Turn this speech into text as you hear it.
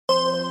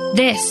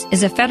This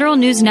is a Federal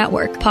News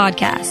Network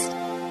podcast.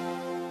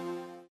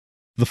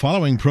 The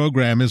following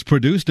program is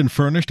produced and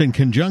furnished in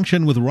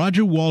conjunction with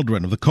Roger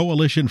Waldron of the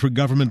Coalition for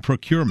Government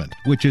Procurement,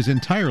 which is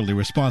entirely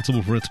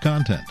responsible for its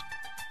content.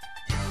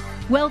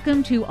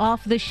 Welcome to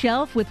Off the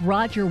Shelf with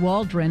Roger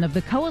Waldron of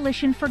the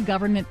Coalition for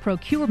Government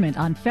Procurement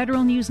on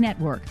Federal News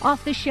Network.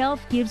 Off the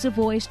Shelf gives a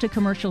voice to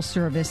commercial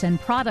service and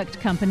product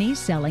companies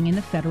selling in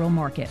the federal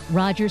market.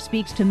 Roger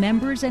speaks to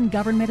members and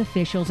government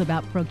officials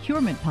about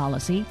procurement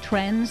policy,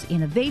 trends,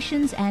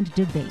 innovations, and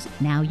debates.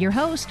 Now your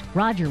host,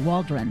 Roger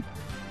Waldron.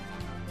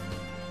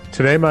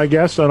 Today, my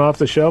guest on Off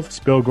the Shelf is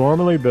Bill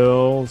Gormley.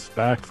 Bill's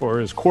back for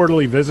his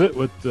quarterly visit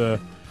with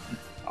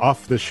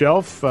Off the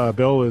Shelf.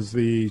 Bill is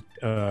the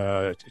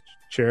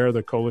chair of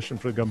the Coalition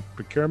for Government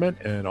Procurement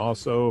and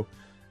also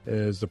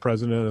is the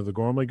president of the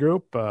Gormley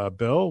Group.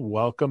 Bill,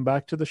 welcome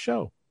back to the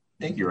show.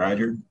 Thank you,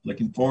 Roger.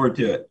 Looking forward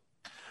to it.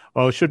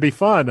 Well, it should be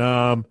fun.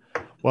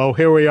 Well,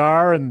 here we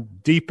are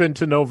and deep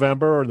into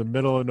November or the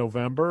middle of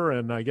November.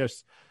 And I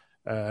guess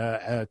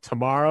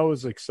tomorrow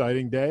is an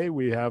exciting day.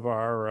 We have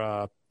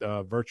our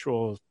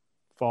virtual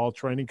fall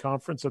training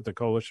conference at the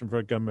Coalition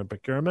for Government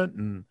Procurement.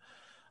 And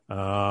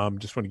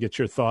just want to get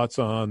your thoughts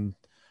on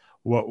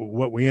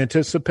what we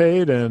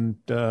anticipate and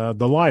the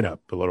lineup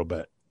a little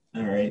bit.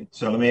 All right.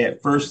 So let me,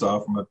 first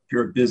off, from a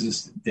pure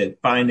business, that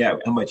find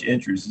out how much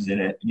interest is in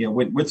it. You know,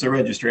 what's the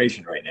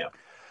registration right now,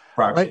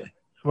 approximately?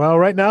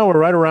 Right now we're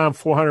right around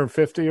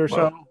 450 or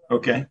so.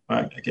 Okay. All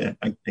right. Okay.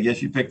 I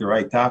guess you picked the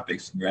right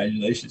topics.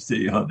 Congratulations to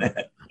you on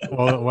that.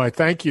 Well,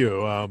 thank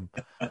you.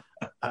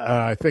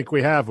 I think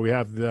we have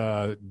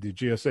the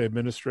GSA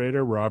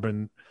administrator,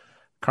 Robin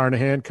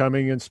Carnahan,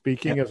 coming and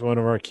speaking as one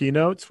of our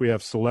keynotes. We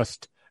have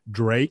Celeste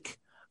Drake.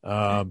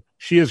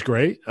 She is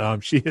great.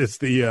 She is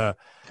the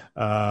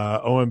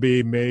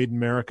OMB Made in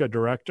America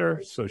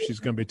director. So she's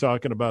going to be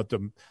talking about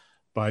the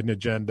Biden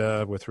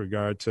agenda with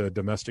regard to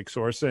domestic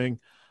sourcing.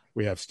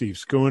 We have Steve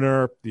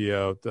Schooner,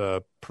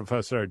 the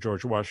professor at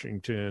George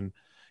Washington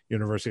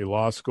University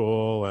Law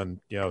School, and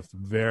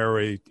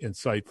very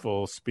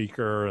insightful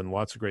speaker and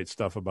lots of great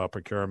stuff about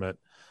procurement.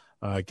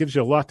 It gives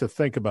you a lot to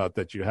think about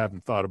that you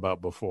haven't thought about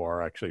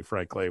before, actually,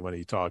 frankly, when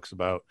he talks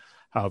about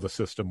how the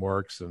system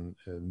works and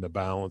the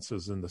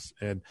balances in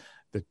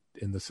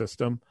the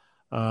system.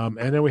 And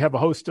then we have a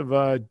host of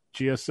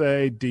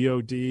GSA,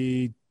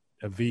 DOD,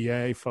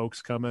 VA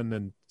folks coming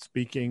and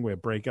speaking. We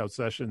have breakout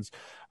sessions.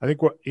 I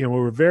think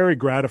we're very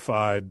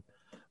gratified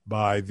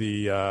by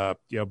the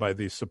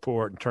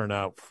support and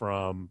turnout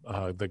from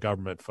the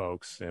government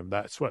folks, and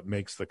that's what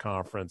makes the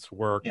conference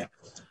work.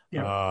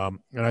 Yeah.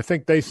 And I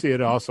think they see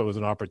it also as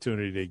an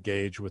opportunity to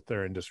engage with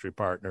their industry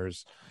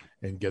partners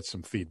and get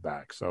some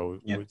feedback. So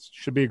it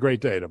should be a great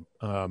day.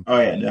 So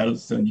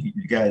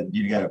you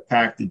got a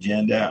packed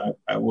agenda.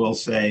 I will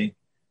say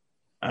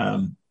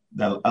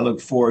that I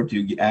look forward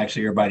to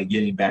actually everybody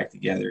getting back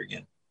together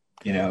again.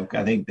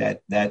 I think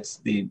it's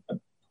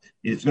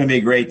going to be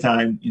a great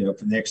time,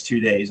 for the next 2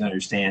 days. I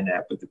understand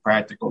that, but the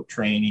practical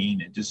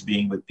training and just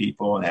being with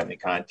people and having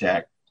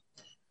contact,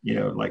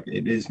 like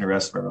it is in the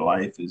rest of our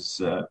life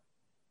is,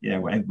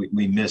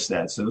 we miss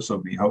that. So this will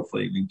be,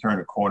 hopefully we can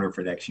turn a corner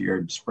for next year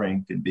and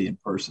spring can be in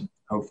person,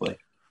 hopefully.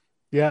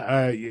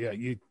 Yeah.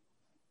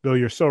 Bill,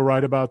 you're so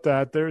right about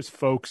that. There's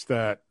folks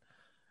that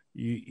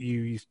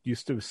you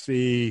used to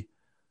see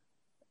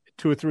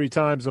 2 or 3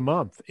 times a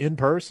month in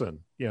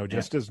person,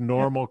 just as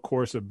normal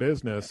course of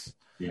business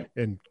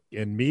in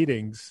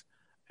meetings,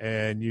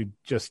 and you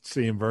just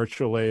see them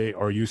virtually,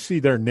 or you see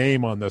their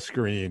name on the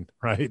screen,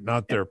 right?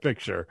 Not their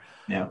picture.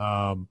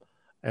 Yeah.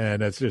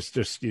 And it's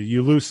just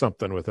you lose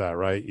something with that,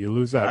 right? You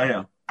lose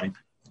that. I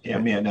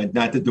mean,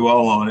 not to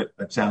dwell on it,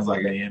 it sounds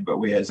like I am,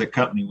 but as a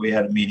company, we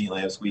had a meeting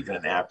last week in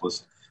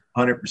Annapolis,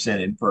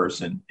 100% in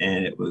person,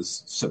 and it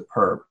was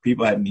superb.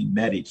 People hadn't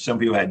even some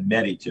people hadn't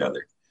met each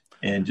other,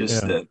 and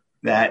just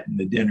that and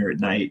the dinner at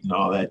night and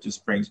all that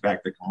just brings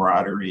back the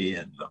camaraderie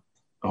and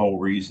the whole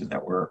reason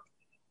that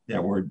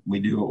we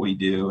do what we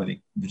do. And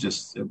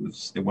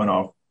it went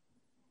off,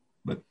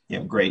 but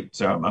great.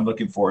 So I'm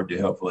looking forward to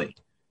hopefully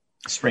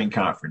spring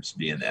conference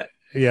being that.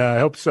 Yeah, I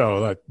hope so.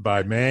 That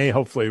by May,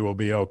 hopefully we'll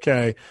be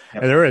okay.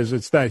 Yep. And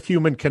it's that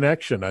human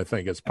connection. I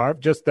think it's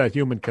just that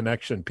human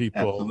connection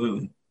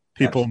people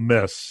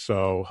miss.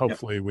 So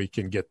hopefully we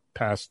can get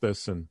past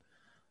this and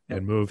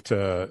move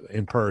to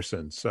in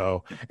person.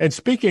 So, and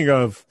speaking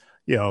of,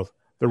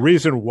 the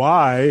reason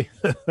why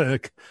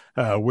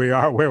we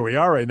are where we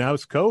are right now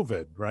is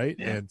COVID, right?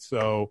 Yeah. And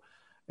so,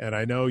 and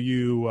I know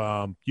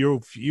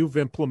you've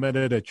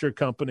implemented at your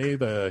company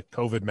the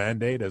COVID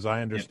mandate, as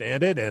I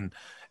understand it, and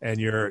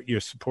you're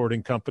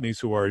supporting companies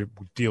who are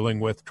dealing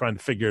with trying to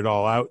figure it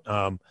all out.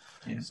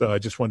 So I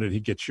just wanted to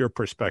get your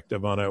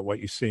perspective on it, what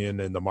you're seeing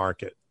in the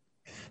market.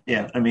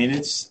 Yeah, I mean,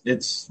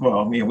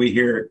 we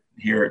hear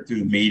it through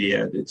the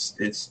media.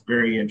 It's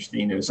very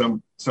interesting.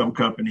 Some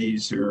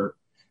companies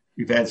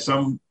we've had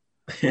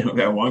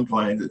got one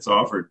client that's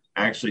offered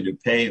actually to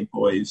pay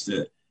employees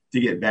to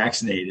get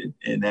vaccinated,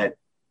 and that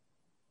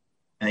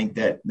I think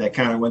that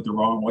kind of went the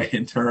wrong way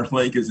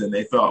internally, because then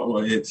they thought,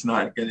 well, it's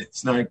not good,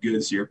 so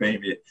you're paying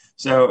me.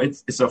 So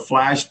it's a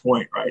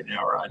flashpoint right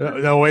now,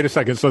 Roger. No, wait a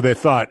second. So they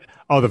thought,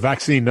 the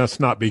vaccine must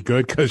not be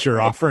good because you're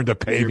offering to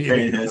pay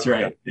me. That's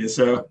right. And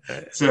so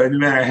no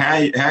matter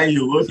how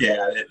you look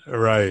at it,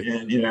 right?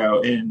 And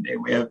and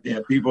we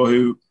have people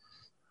who,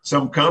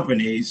 some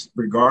companies,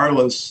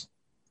 regardless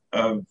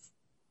of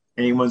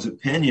anyone's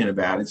opinion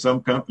about it,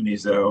 some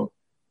companies though,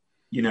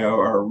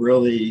 are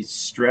really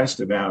stressed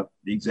about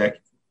the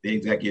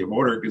executive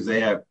order, because they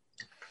have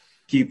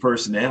key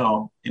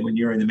personnel. And when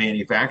you're in the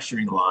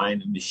manufacturing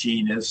line, and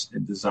machinists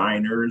and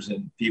designers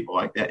and people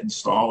like that,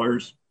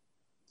 installers,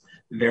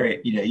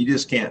 you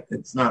just can't,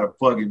 it's not a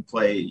plug and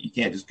play. You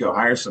can't just go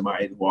hire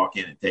somebody to walk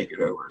in and take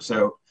it over.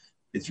 So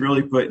it's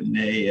really putting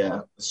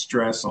a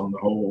stress on the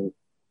whole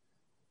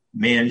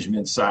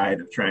management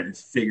side of trying to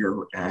figure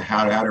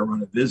how to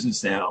run a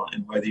business now,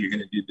 and whether you're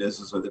going to do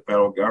business with the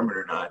federal government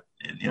or not.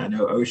 And I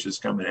know OSHA's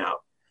coming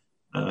out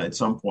at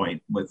some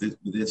point with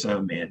its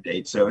own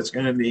mandate. So it's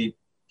going to be,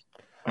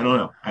 I don't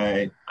know.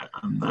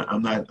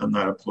 I'm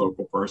not a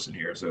political person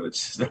here, so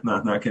I'm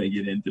not going to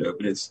get into it.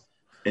 But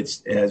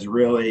it has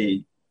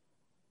really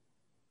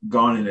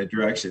gone in a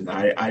direction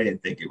that I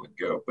didn't think it would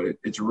go. But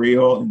it's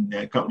real,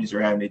 and companies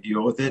are having to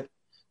deal with it,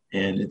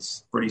 and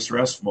it's pretty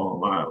stressful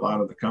on a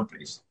lot of the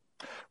companies.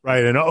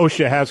 Right, and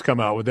OSHA has come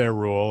out with their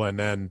rule, and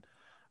then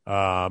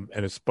and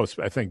it's supposed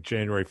to, I think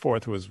January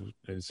 4th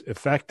is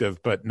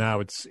effective, but now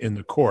it's in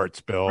the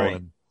courts, Bill, right.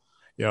 And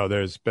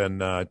there's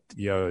been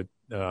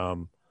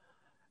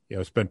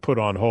it's been put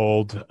on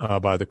hold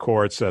by the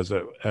courts as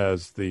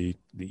the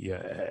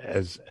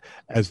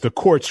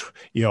courts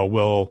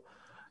will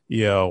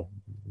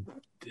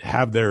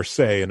have their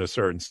say in a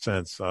certain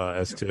sense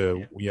as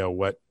to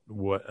what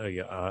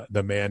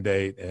the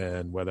mandate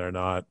and whether or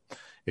not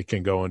it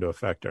can go into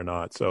effect or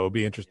not. So it'll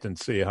be interesting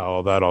to see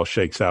how that all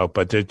shakes out.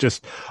 But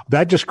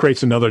that just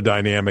creates another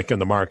dynamic in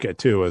the market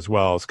too, as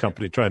well as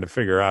company trying to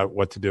figure out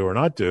what to do or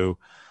not do.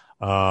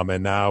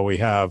 And now we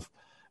have,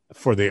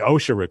 for the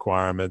OSHA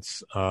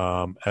requirements,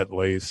 at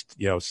least,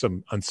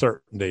 some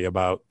uncertainty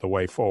about the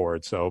way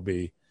forward. So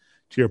to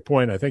your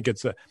point, I think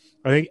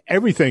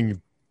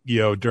everything,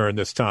 during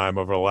this time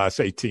over the last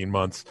 18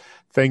 months,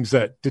 things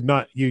that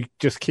you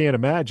just can't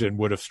imagine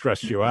would have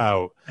stressed you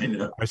out. I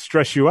know. Or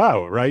stress you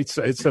out, right?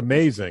 So it's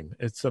amazing.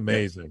 It's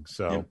amazing.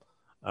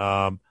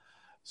 Yeah.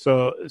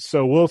 So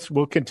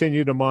we'll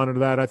continue to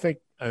monitor that. I think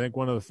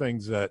one of the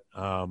things that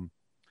I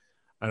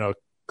know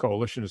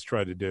Coalition has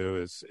tried to do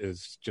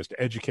is just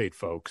educate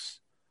folks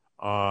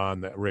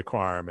on the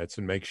requirements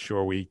and make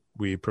sure we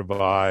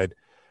provide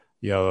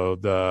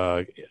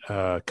the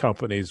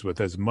companies with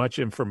as much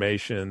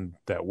information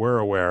that we're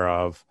aware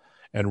of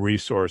and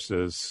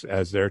resources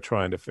as they're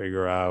trying to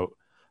figure out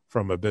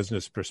from a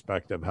business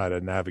perspective how to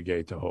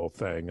navigate the whole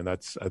thing. And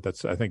that's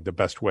I think the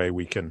best way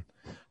we can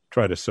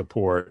try to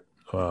support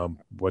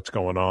what's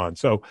going on.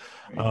 So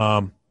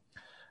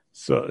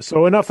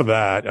So enough of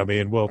that. I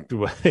mean,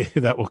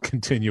 that will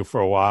continue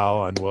for a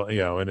while,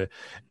 and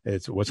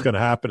it's what's going to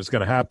happen is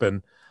going to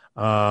happen.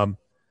 But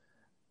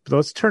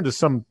let's turn to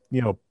some,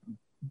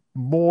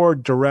 more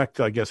direct,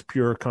 I guess,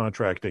 pure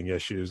contracting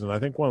issues. And I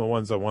think one of the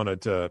ones I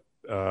wanted to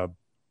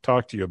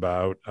talk to you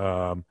about,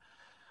 and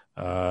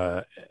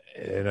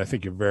I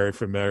think you're very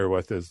familiar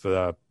with, is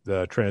the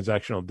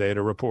transactional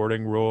data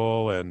reporting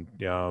rule. And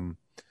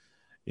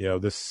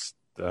this.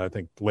 I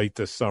think late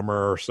this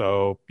summer or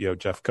so,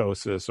 Jeff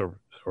Kosis,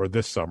 or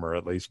this summer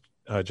at least,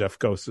 Jeff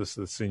Kosis,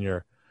 the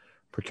senior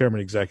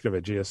procurement executive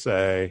at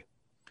GSA,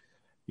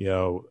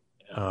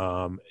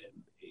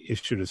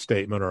 issued a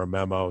statement or a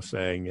memo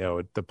saying,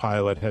 the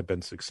pilot had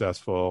been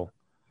successful,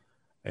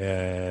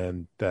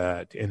 and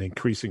that in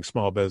increasing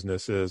small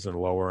businesses and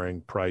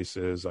lowering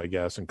prices, I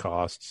guess, and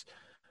costs,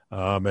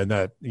 and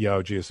that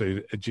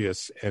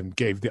GSA and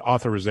gave the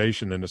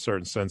authorization in a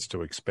certain sense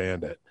to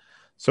expand it.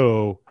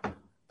 So.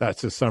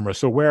 That's this summer.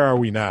 So where are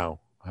we now,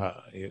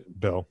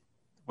 Bill?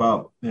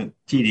 Well,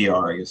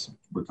 TDR, I guess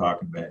we're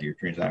talking about your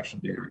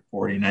transactional data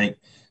reporting.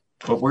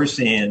 What we're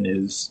seeing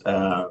is,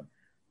 the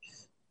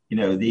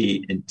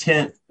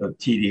intent of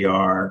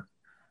TDR,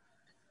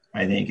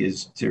 I think,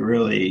 is to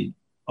really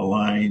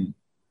align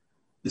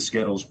the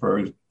schedules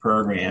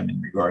program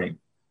in regarding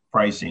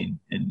pricing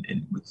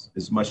and with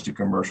as much to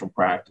commercial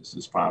practice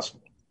as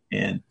possible.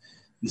 And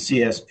the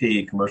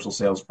CSP, commercial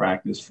sales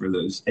practice, for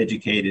those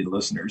educated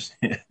listeners.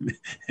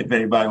 If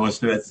anybody wants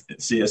to know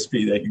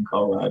CSP, they can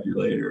call Roger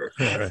later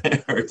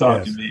or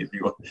talk to me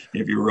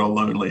if you're real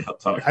lonely. I'll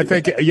talk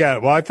to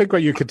you. I think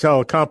what you could tell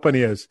a company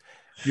is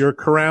your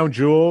crown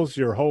jewels,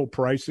 your whole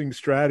pricing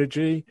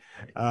strategy.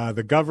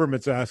 The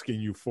government's asking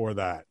you for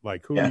that.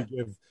 Like who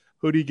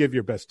do you give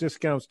your best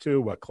discounts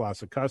to? What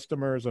class of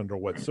customers? Under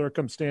what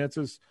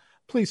circumstances?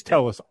 Please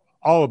tell us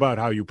all about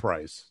how you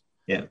price.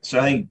 Yeah.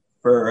 So I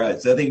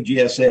think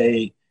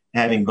GSA,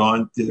 having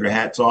gone through their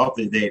hats off,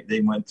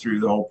 they went through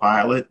the whole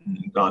pilot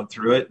and gone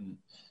through it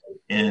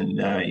and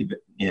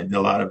did a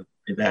lot of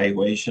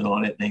evaluation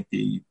on it. I think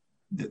the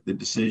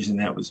decision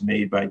that was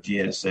made by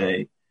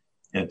GSA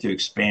to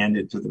expand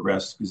it to the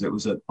rest, because it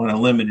was on a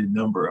limited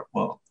number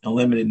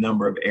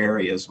of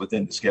areas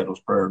within the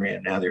schedules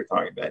program. Now they're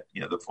talking about,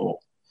 the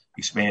full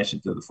expansion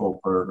to the full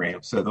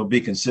program. So there'll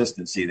be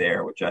consistency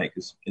there, which I think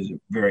is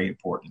very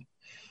important.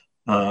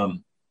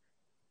 And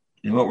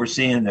what we're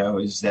seeing though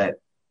is that,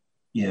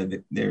 their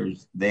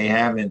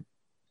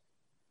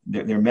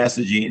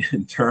messaging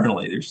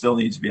internally, there still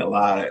needs to be a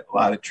lot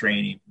of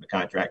training from the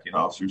contracting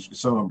officers, because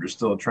some of them are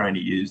still trying to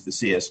use the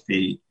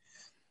CSP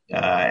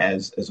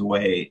as a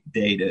way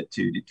data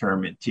to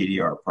determine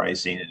TDR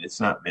pricing, and it's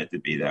not meant to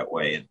be that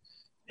way.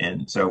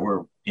 And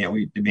so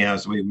to be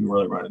honest, we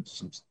really run into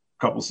some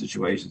couple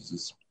situations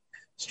is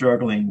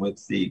struggling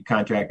with the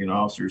contracting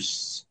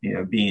officers,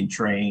 being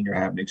trained or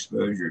having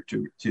exposure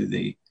to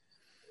the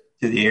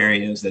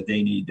areas that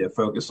they need to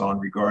focus on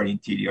regarding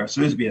TDR.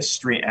 So this would be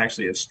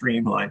a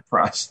streamlined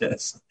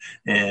process,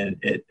 and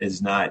it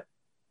is not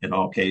in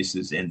all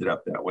cases ended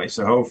up that way.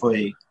 So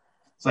hopefully,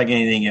 it's like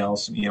anything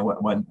else,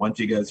 once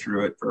you go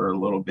through it for a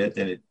little bit,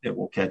 then it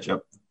will catch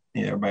up.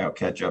 Everybody will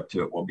catch up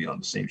to it. We'll be on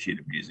the same sheet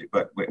of music,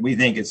 but we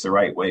think it's the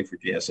right way for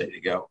GSA to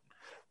go.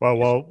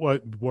 Well,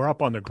 we're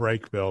up on the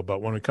break, Bill,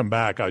 but when we come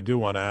back, I do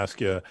want to ask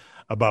you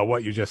about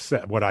what you just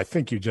said, what I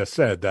think you just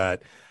said,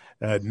 that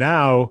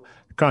now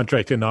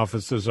contracting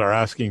officers are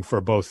asking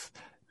for both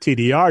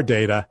TDR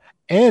data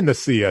and the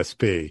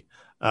CSP.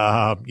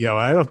 I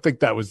don't think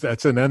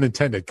that's an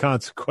unintended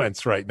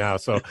consequence right now.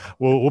 So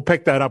we'll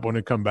pick that up when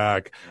we come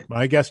back.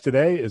 My guest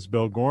today is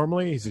Bill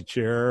Gormley. He's the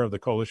chair of the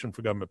Coalition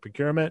for Government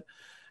Procurement,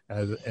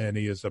 and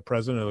he is the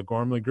president of the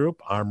Gormley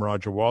Group. I'm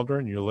Roger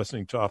Waldron. You're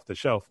listening to Off the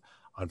Shelf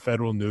on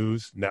Federal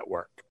News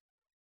Network.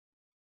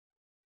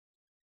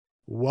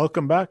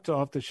 Welcome back to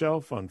Off the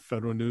Shelf on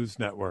Federal News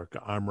Network.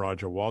 I'm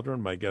Roger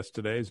Waldron. My guest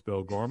today is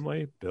Bill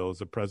Gormley. Bill is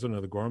the president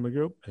of the Gormley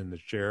Group and the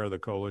chair of the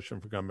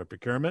Coalition for Government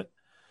Procurement.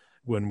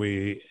 When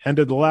we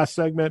ended the last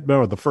segment,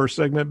 or the first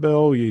segment,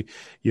 Bill, you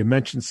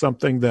mentioned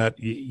something that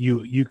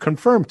you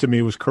confirmed to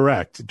me was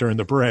correct during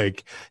the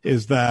break,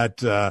 is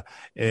that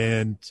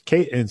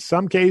in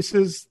some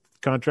cases,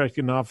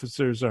 contracting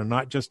officers are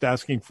not just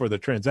asking for the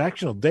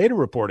transactional data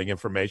reporting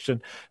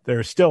information,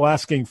 they're still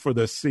asking for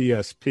the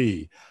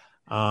CSP.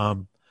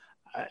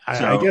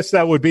 I guess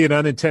that would be an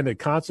unintended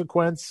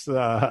consequence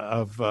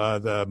of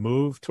the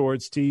move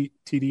towards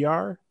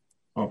TDR.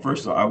 Well,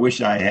 first of all, I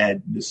wish I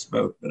had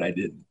misspoke, but I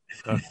didn't.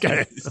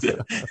 Okay.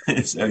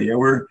 so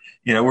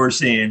we're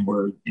seeing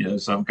where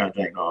some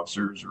contracting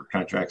officers or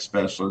contract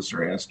specialists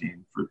are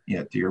asking for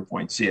to your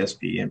point,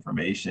 CSP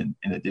information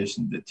in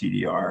addition to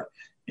TDR,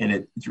 and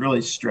it's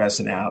really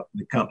stressing out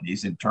the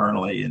companies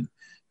internally, and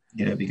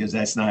because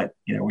that's not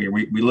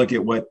we look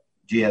at what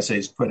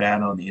GSA's put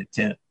out on the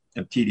intent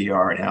of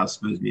TDR and how it's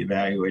supposed to be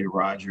evaluated,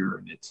 Roger,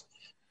 and it's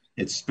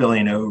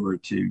spilling over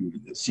to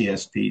the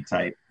CSP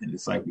type, and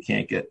it's like we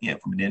can't get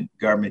from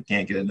government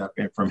can't get enough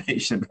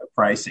information about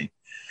pricing.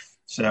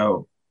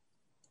 So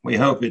we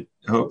hope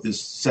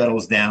this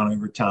settles down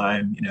over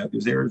time,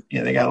 because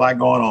they got a lot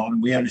going on,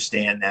 and we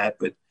understand that,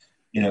 but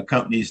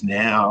companies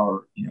now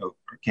are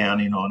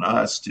counting on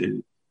us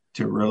to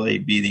really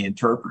be the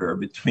interpreter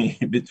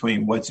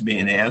between what's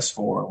being asked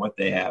for and what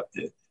they have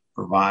to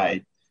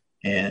provide.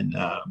 And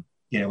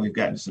we've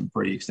gotten some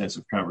pretty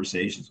extensive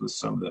conversations with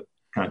some of the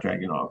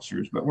contracting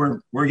officers, but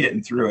we're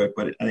getting through it.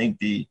 But I think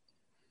it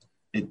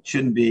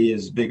shouldn't be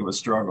as big of a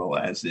struggle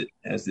as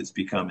it's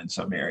become in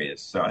some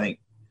areas. So I think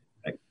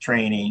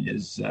training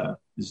is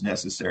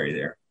necessary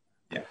there.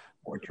 Yeah.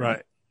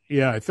 Right.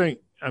 Yeah.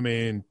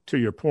 To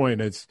your point,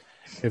 it's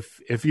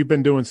if you've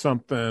been doing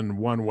something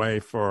one way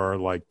for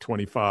like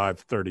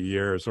 25, 30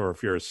 years, or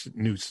if you're a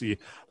new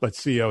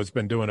CEO has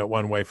been doing it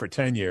one way for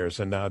 10 years,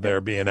 and now they're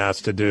being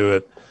asked to do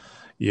it,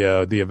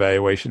 the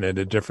evaluation in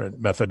a different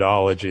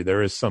methodology,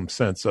 there is some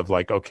sense of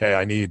like, okay,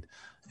 I need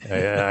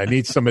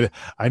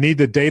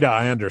the data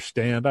I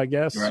understand, I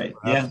guess. Right.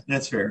 Yeah,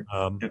 that's fair.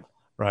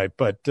 Right.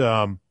 But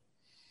along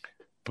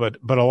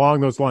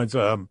those lines,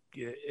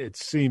 it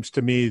seems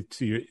to me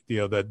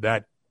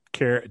that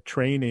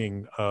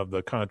training of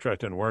the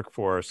contract and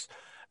workforce,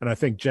 and I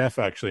think Jeff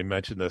actually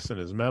mentioned this in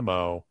his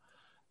memo,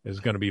 is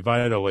going to be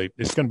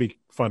it's going to be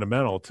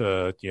fundamental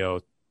to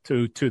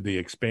the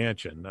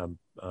expansion.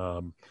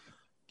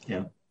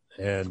 Yeah.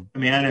 And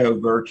I know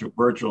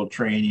virtual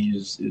training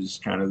is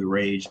kind of the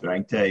rage, but I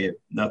can tell you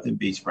nothing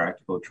beats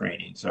practical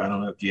training. So I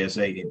don't know if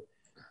GSA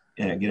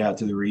can get out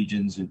to the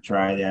regions and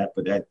try that,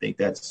 but I think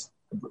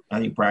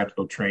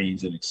practical training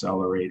is an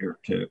accelerator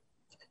to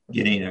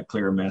getting a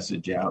clear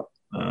message out.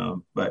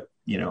 But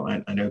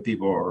I know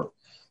people are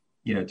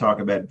talk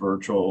about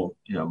virtual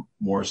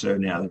more so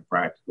now than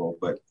practical,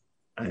 but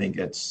I think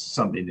that's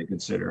something to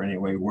consider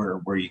anyway,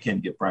 where you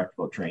can get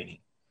practical training.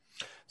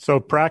 So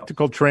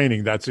practical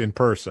training, that's in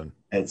person.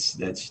 That's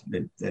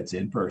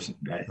in person.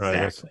 Right.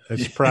 Exactly.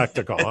 It's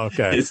practical.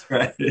 Okay. That's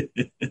right.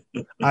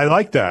 I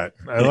like that.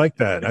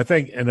 I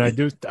think, and I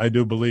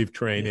do believe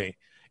training,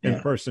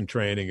 in-person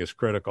training is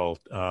critical.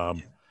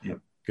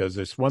 Because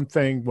it's one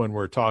thing when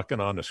we're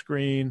talking on a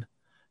screen.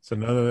 It's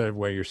another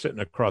where you're sitting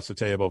across the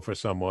table for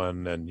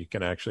someone and you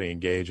can actually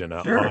engage in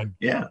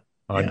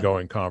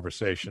ongoing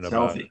conversation it's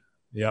about healthy.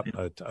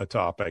 a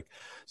topic.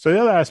 So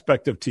the other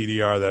aspect of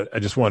TDR that I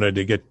just wanted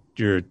to get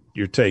your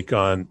take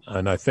on,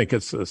 and I think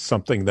it's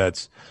something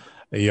that's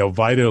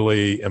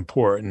vitally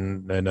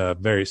important and a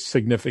very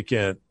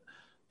significant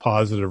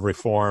positive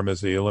reform,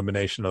 is the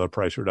elimination of the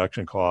price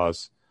reduction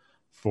clause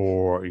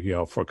for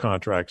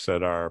contracts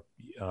that are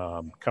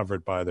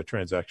covered by the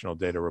transactional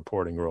data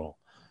reporting rule.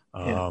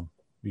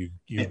 You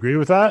agree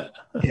with that?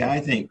 I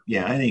think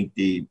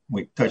we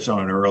touched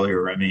on it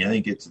earlier. I mean, I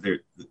think it's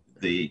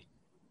the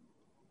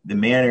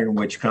manner in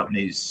which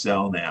companies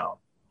sell now,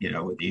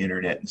 with the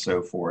internet and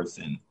so forth,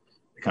 and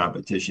the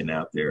competition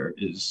out there,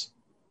 is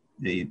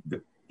the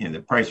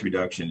price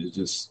reduction is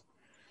just,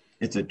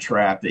 it's a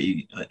trap that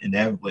you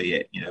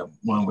inevitably,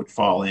 one would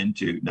fall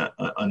into, not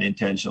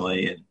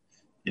unintentionally, and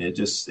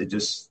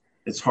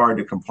it's hard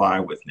to comply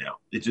with now.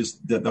 It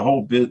just the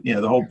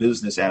whole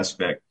business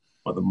aspect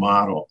of the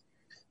model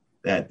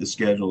that the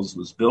schedules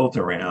was built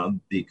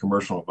around, the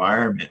commercial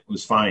environment,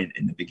 was fine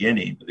in the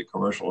beginning, but the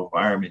commercial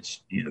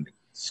environments, the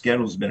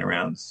schedule's been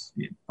around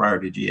prior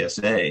to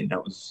GSA, and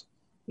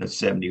that's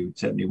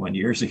 71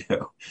 years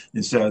ago.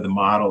 And so the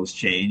model has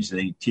changed. I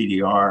think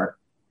TDR,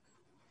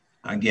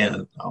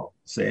 again, I'll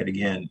say it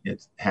again,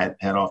 it's had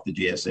off the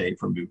GSA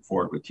for moving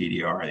forward with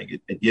TDR. I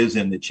think it gives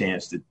them the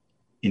chance to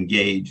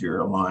engage or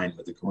align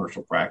with the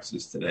commercial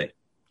practices today.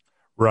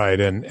 Right.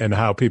 And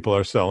how people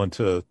are selling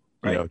to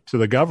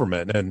the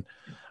government. And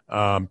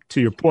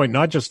to your point,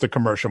 not just the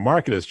commercial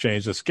market has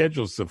changed, the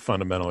schedules have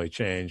fundamentally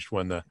changed.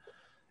 When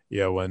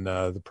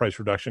the price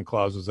reduction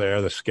clause was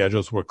there, the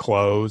schedules were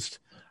closed,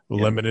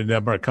 limited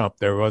number of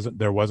there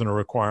wasn't a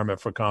requirement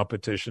for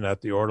competition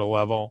at the order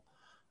level.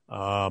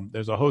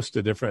 There's a host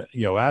of different,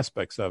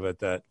 aspects of it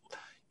that,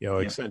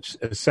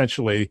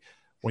 essentially,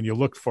 when you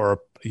look for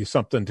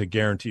something to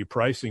guarantee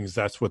pricings,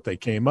 that's what they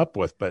came up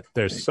with. But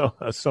there's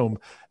that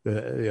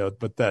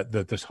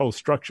this whole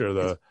structure of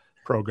the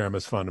program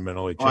is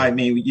fundamentally changed. Well, I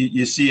mean,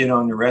 you see it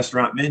on the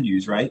restaurant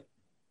menus, right?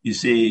 You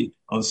see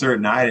on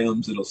certain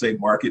items, it'll say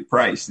market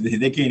price.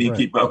 They can't even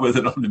keep up with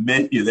it on the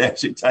menu. They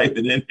actually type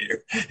it in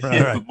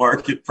there,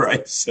 market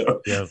price.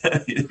 So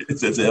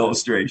it's an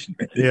illustration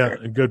right there.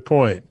 Yeah, good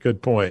point.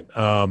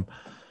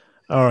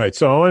 All right,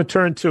 so I want to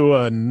turn to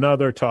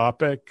another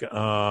topic,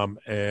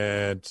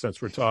 and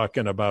since we're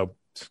talking about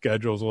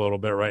schedules a little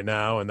bit right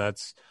now, and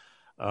that's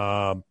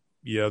the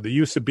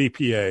use of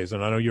BPAs.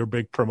 And I know you're a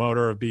big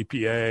promoter of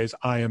BPAs.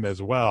 I am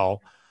as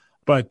well.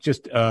 But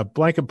just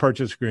blanket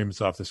purchase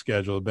agreements off the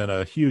schedule have been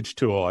a huge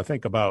tool. I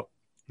think about,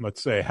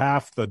 let's say,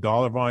 half the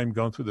dollar volume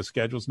going through the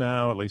schedules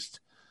now, at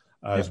least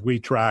as we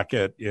track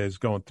it, is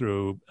going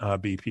through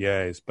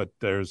BPAs. But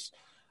there's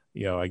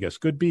I guess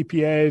good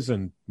BPAs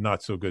and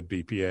not so good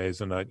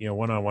BPAs. And,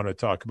 one I want to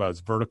talk about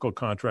is vertical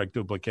contract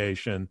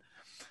duplication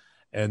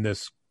and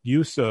this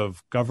use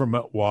of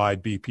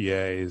government-wide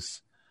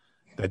BPAs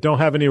that don't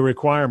have any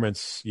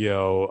requirements,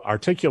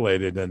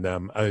 articulated in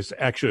them as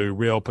actually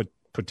real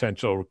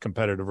potential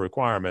competitive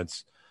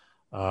requirements.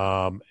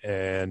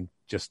 And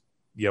just,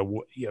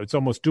 it's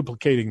almost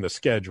duplicating the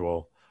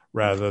schedule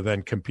rather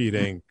than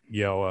competing,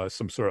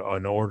 some sort of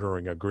an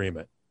ordering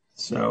agreement.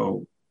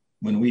 So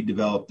when we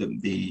developed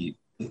the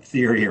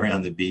theory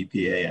around the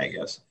BPA, I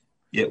guess,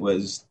 it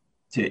was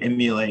to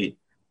emulate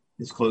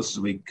as close as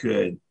we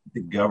could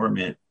the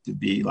government to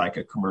be like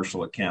a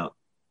commercial account.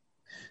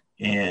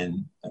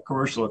 And a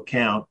commercial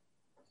account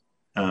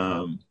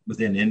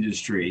within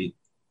industry,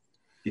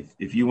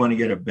 if you want to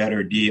get a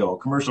better deal,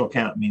 commercial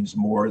account means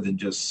more than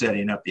just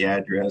setting up the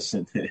address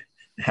and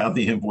how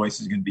the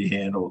invoice is going to be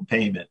handled,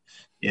 payment.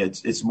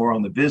 It's more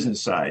on the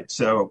business side.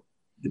 So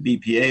the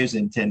BPA is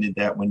intended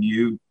that when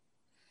you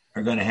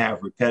are going to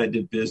have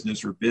repetitive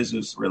business or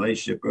business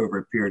relationship over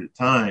a period of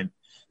time,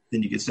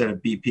 then you can set a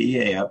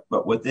BPA up.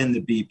 But within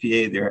the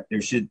BPA,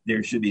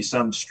 there should be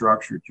some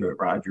structure to it,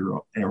 Roger,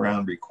 and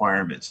around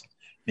requirements.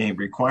 And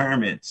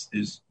requirements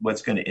is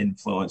what's going to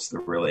influence the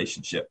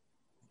relationship.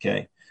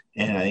 Okay.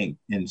 And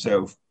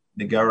so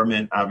the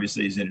government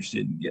obviously is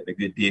interested in getting a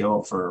good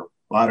deal for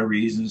a lot of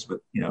reasons, but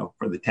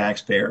for the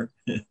taxpayer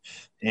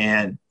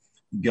and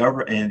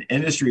government and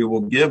industry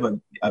will give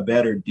a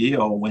better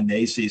deal when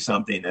they see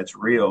something that's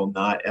real,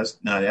 not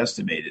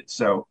estimated.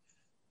 So,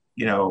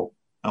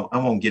 I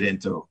won't get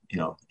into,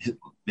 a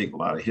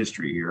lot of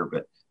history here,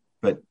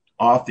 but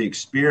off the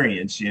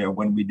experience,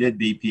 when we did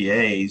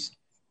BPAs,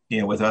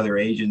 with other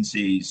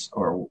agencies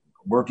or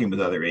working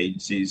with other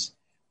agencies,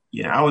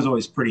 I was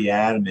always pretty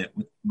adamant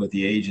with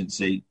the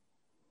agency.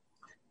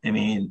 I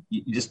mean,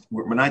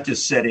 we're not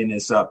just setting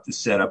this up to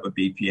set up a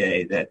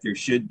BPA, that there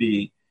should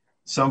be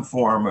some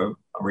form of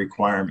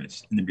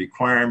requirements, and the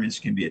requirements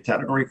can be a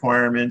technical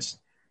requirements.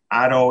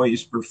 I'd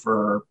always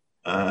prefer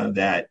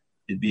that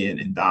it be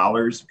in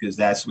dollars, because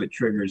that's what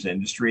triggers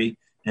industry.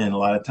 And a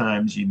lot of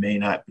times you may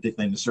not,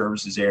 particularly in the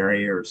services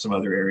area or some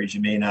other areas,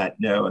 you may not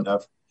know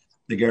enough.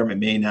 The government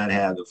may not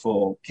have the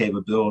full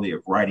capability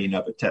of writing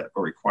up a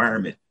technical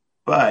requirement,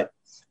 but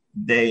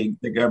the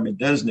government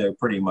does know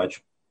pretty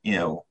much,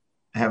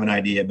 have an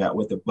idea about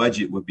what the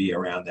budget would be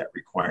around that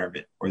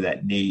requirement or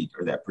that need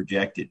or that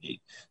projected need,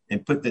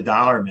 and put the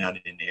dollar amount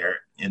in there,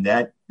 and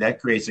that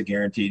creates a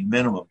guaranteed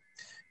minimum.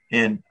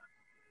 And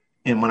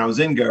when I was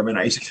in government,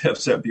 I used to have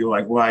some people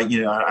like, "Why,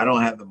 I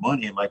don't have the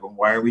money." I'm like, "Well,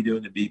 why are we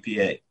doing the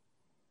BPA?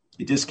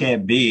 It just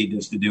can't be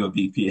just to do a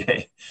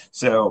BPA."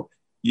 So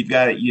you've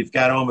got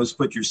to almost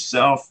put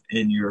yourself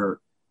in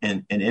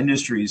an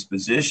industry's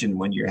position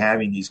when you're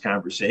having these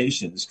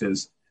conversations,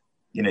 because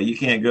you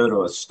can't go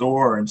to a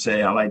store and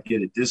say, "I'd like to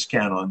get a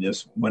discount on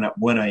this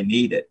when I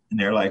need it." And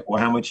they're like, "Well,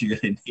 how much are you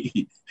going to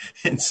need?"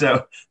 And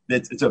so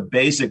it's a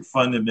basic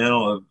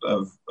fundamental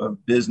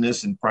of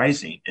business and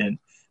pricing. And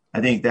I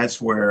think that's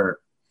where,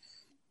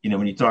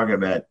 when you talk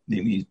about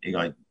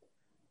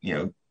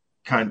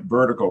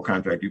vertical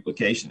contract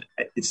duplication,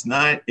 it's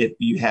not if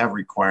you have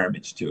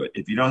requirements to it.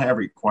 If you don't have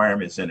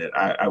requirements in it,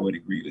 I would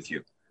agree with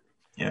you.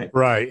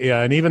 Right.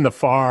 Yeah. And even the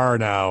FAR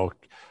now,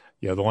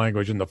 the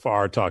language in the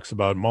FAR talks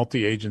about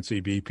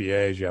multi-agency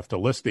BPAs. You have to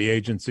list the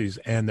agencies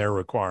and their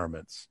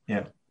requirements.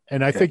 Yeah.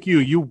 And I think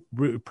you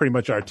pretty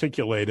much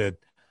articulated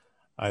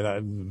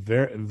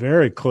very,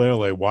 very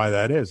clearly why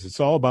that is. It's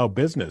all about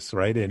business,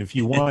 right? And if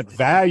you want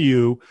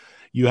value,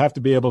 you have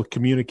to be able to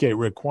communicate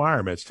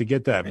requirements to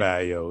get that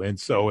value. And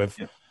so if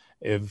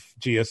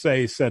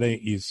GSA said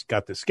he's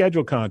got the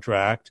schedule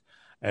contract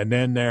and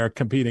then they're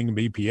competing in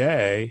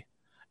BPA,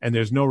 and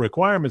there's no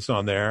requirements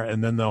on there,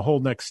 and then the whole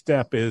next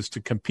step is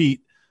to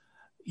compete,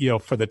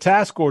 for the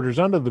task orders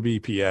under the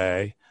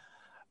BPA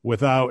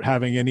without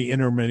having any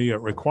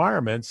intermediate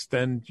requirements,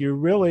 then you're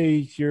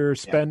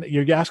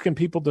asking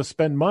people to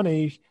spend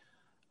money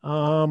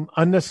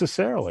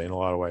unnecessarily in a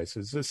lot of ways.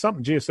 It's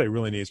something GSA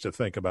really needs to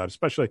think about,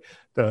 especially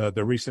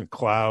the recent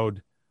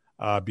cloud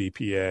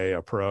BPA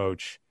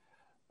approach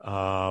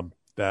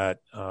that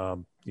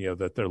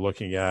they're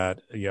looking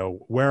at.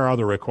 Where are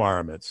the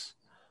requirements?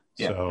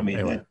 Yeah, so,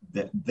 anyway.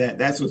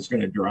 That's what's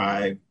going to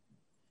drive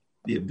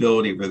the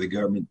ability for the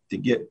government to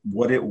get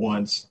what it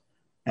wants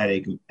at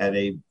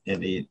an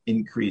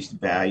increased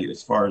value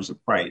as far as the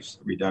price,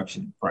 the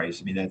reduction in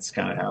price. That's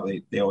kind of how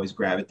they always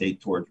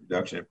gravitate towards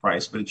reduction in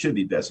price, but it should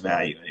be best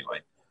value anyway.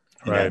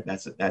 And right.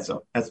 That's I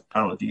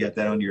don't know if you got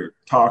that on your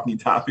talking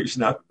topics,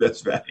 not the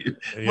best value.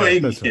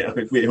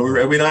 If we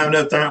don't have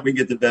enough time, we can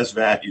get the best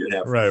value.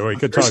 Right. We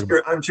could talk.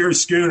 I'm sure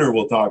Schooner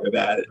will talk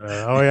about it.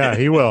 Yeah,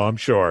 he will. I'm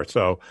sure.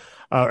 So.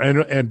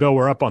 And Bill,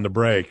 we're up on the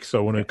break.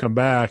 So when we come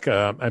back,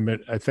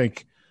 I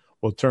think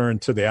we'll turn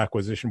to the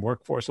acquisition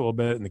workforce a little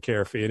bit and the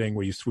care feeding.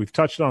 We've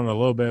touched on it a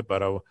little bit,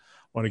 but I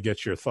want to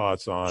get your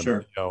thoughts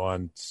on,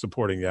 on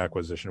supporting the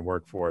acquisition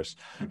workforce.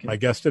 Okay. My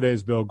guest today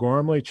is Bill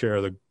Gormley, chair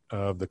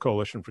of the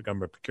Coalition for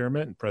Government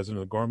Procurement and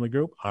president of the Gormley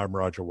Group. I'm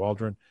Roger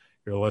Waldron.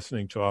 You're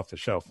listening to Off the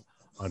Shelf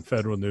on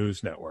Federal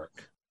News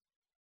Network.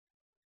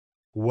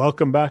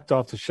 Welcome back to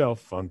Off the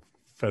Shelf on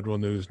Federal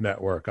News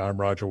Network. I'm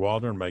Roger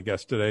Waldron. My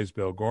guest today is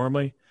Bill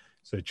Gormley.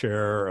 He's the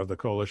chair of the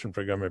Coalition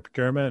for Government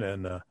Procurement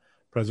and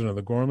president of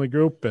the Gormley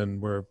Group.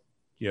 And we're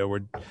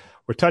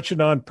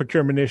touching on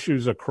procurement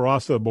issues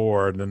across the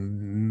board,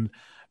 and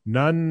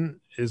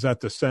none is at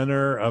the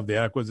center of the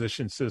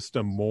acquisition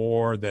system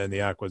more than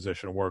the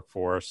acquisition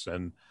workforce.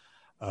 And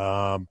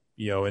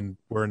and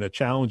we're in a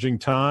challenging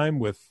time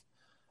with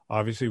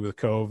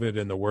COVID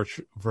and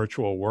the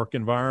virtual work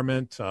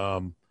environment.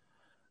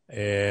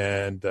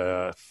 And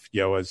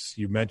as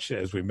we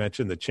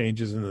mentioned, the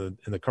changes in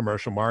the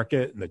commercial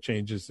market and the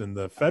changes in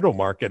the federal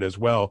market as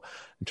well,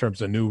 in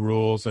terms of new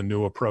rules and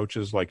new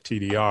approaches like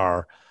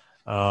TDR.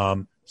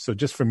 So,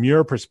 just from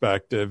your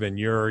perspective and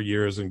your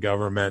years in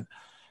government,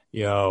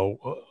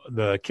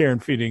 the care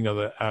and feeding of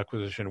the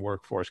acquisition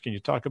workforce. Can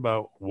you talk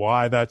about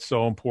why that's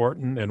so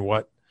important and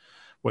what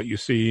you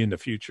see in the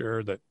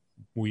future that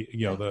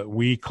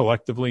we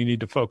collectively need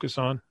to focus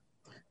on?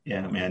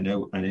 Yeah, I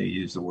know you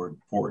use the word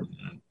important.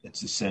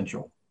 It's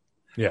essential.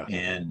 Yeah.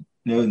 And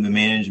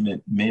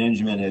the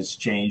management has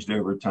changed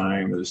over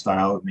time, or the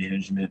style of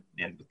management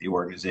and with the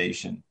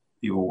organization.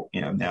 People,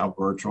 now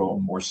virtual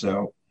more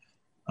so.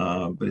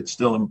 But it's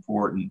still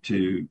important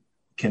to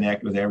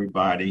connect with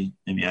everybody.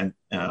 And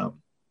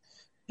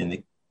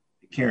the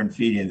care and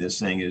feeding of this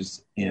thing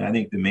is, I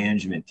think the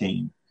management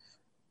team,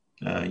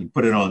 you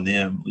put it on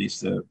them, at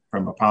least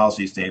from a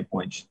policy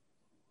standpoint,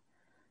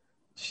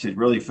 should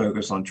really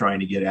focus on trying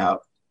to get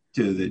out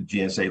to the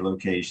GSA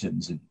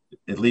locations and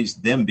at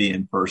least them be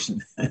in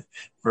person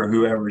for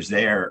whoever's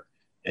there.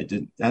 I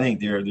think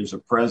there's a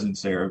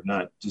presence there of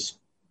not just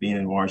being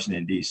in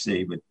Washington,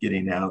 D.C., but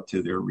getting out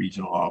to their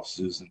regional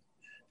offices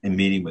and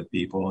meeting with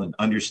people and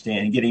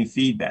understanding, getting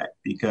feedback,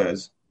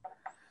 because,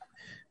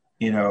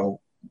 what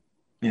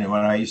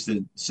I used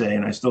to say,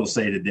 and I still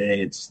say today,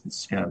 it's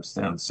kind of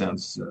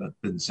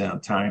doesn't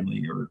sound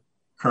timely or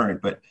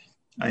current, but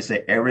I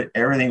say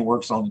everything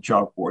works on the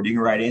chalkboard. You can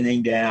write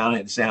anything down,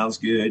 it sounds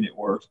good, and it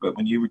works. But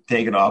when you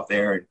take it off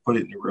there and put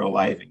it into real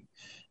life and,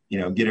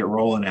 get it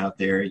rolling out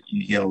there,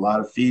 you get a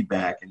lot of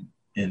feedback.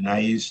 And I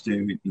used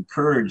to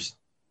encourage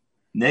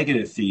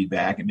negative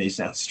feedback. It may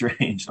sound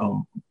strange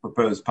on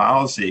proposed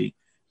policy,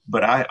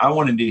 but I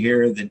wanted to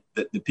hear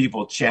the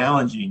people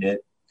challenging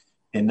it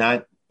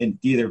and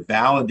either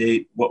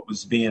validate what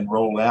was being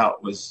rolled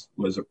out was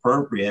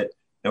appropriate,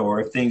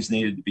 or if things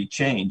needed to be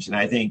changed. And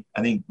I think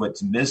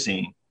what's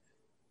missing,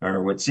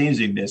 or what seems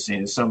to be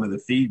missing, is some of the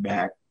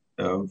feedback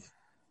of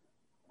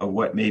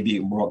what may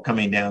be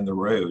coming down the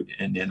road,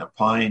 and then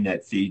applying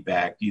that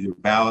feedback to either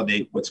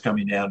validate what's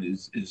coming down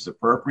is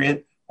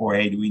appropriate, or,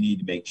 hey, do we need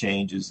to make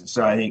changes? And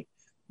so I think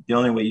the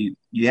only way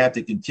you have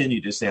to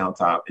continue to stay on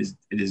top is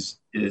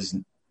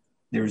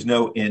there's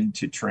no end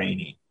to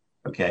training.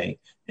 Okay.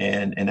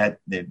 And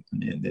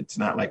it's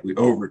not like we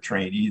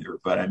overtrain either,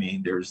 but I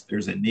mean,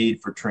 there's a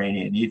need for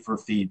training, a need for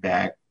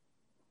feedback,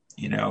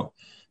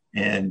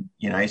 and,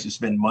 I used to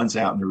spend months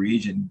out in the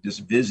region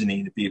just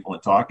visiting the people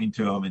and talking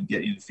to them and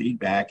getting the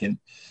feedback. And,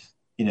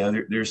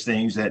 there's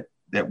things that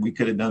we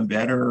could have done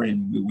better.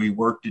 And we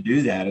work to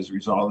do that as a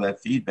result of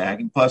that feedback.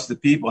 And plus the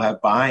people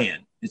have buy-in.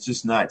 It's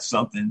just not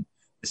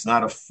it's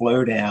not a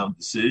flow down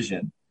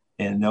decision.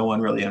 And no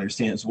one really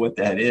understands what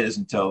that is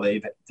until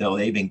they've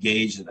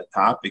engaged in a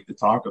topic to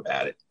talk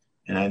about it.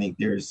 And I think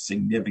there's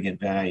significant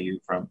value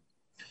from,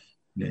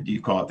 do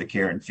you call it the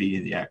care and feed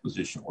of the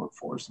acquisition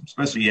workforce?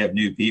 Especially you have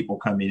new people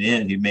coming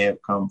in who may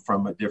have come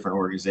from a different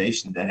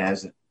organization that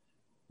hasn't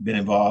been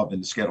involved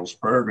in the Skittles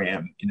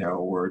program,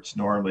 where it's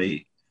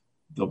normally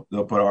they'll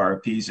put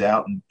RFPs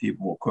out and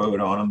people will quote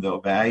on them, they'll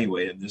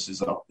evaluate them. This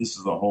is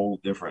a whole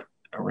different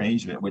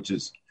arrangement, which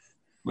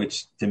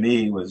to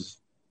me was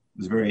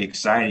very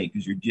exciting,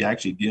 because you're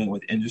actually dealing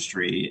with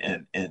industry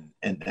and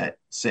that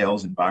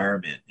sales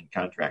environment and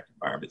contract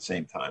environment at the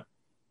same time.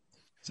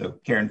 So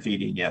care and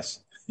feeding,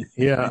 yes.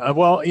 Yeah.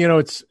 Well,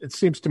 it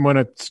seems to me, when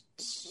it's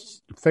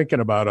thinking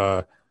about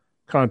a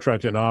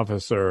contracting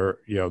officer,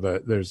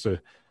 that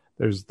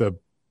there's the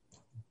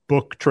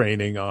book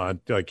training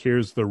on, like,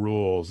 here's the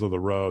rules of the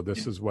road.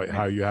 This is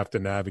how you have to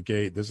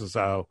navigate. This is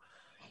how,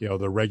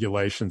 the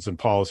regulations and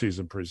policies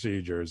and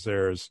procedures.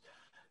 There's,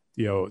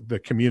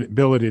 the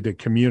ability to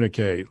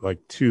communicate,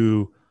 like,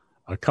 to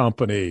a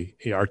company,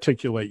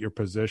 articulate your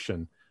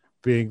position,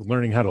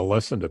 learning how to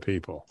listen to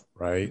people,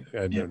 right?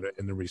 And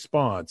in the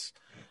response.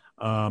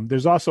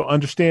 There's also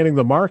understanding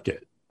the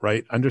market,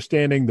 right?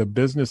 Understanding the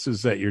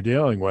businesses that you're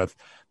dealing with.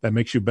 That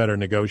makes you a better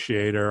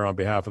negotiator on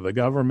behalf of the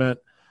government,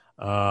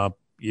 and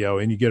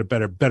you get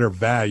a better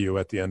value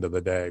at the end of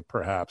the day,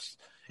 perhaps,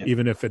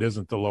 even if it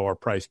isn't the lower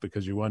price,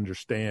 because you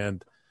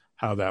understand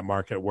how that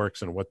market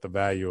works and what the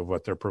value of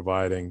what they're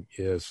providing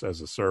is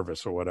as a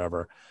service or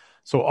whatever.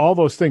 So all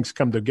those things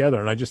come together.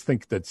 And I just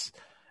think that's,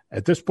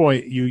 at this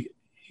point,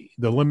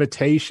 the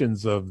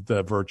limitations of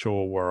the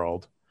virtual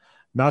world,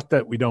 not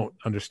that we don't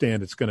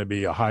understand it's going to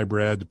be a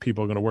hybrid,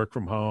 people are going to work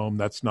from home.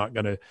 That's not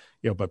going to,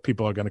 but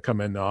people are going to come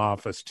in the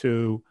office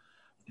too.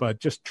 But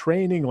just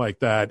training like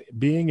that,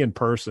 being in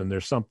person,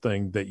 there's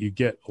something that you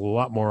get a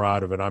lot more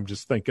out of it. I'm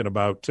just thinking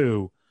about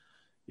too,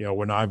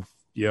 when I've,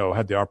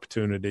 had the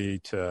opportunity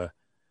to,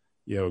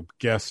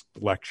 guest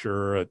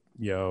lecture at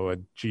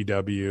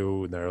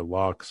GW and their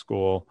law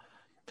school,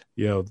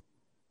 the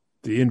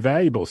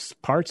invaluable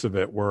parts of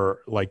it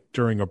were like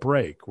during a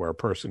break, where a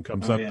person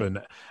comes up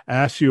and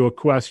asks you a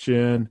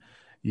question,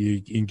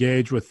 you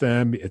engage with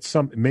them. It's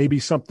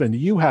maybe something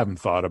you haven't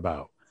thought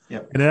about.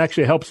 Yep. And it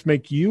actually helps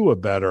make you a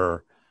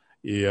better,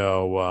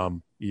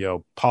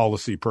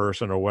 policy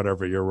person, or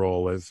whatever your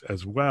role is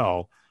as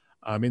well.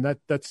 I mean,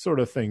 that's sort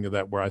of thing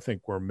where I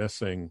think we're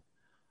missing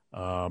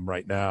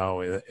right now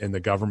in the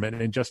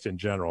government and just in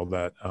general,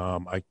 that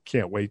I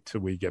can't wait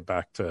till we get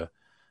back to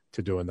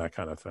doing that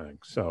kind of thing.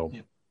 So,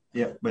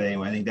 yeah. But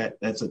anyway, I think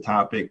that's a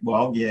topic.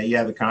 Well,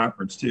 yeah, the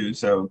conference too.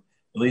 So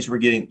at least you're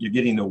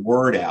getting the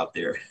word out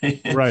there.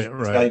 Right.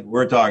 So I think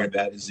we're talking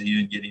about is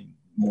even getting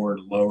more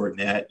lower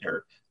net,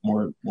 or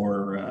more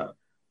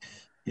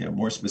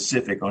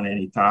specific on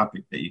any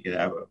topic, that you could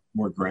have a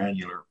more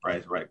granular,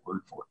 probably the right word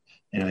for it.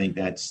 And I think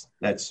that's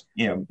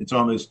it's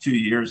almost 2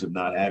 years of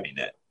not having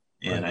that.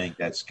 And I think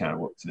that's kind of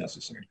what's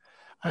necessary.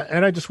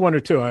 And I just wonder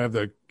too, I have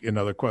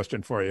another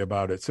question for you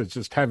about it. So it's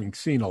just having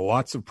seen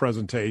lots of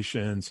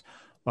presentations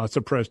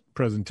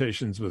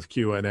with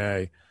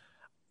Q&A,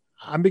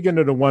 I'm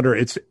beginning to wonder,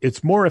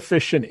 it's more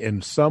efficient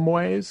in some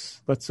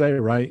ways, let's say,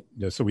 right?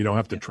 So we don't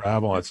have to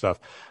travel and stuff.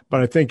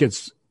 But I think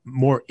it's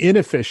more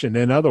inefficient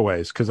in other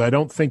ways, because I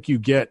don't think you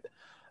get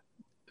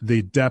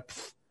the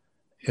depth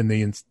and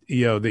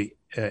the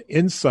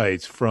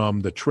insights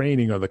from the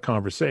training or the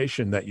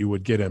conversation that you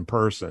would get in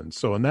person.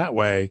 So in that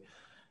way,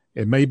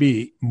 it may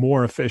be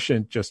more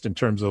efficient just in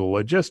terms of the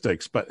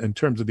logistics, but in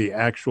terms of the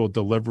actual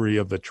delivery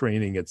of the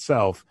training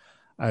itself,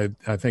 I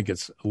think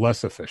it's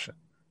less efficient.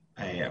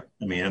 I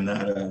mean,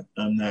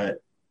 I'm not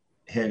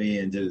heavy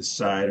into the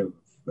side of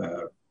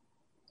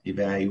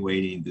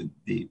evaluating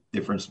the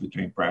difference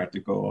between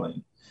practical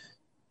and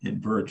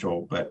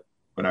virtual, but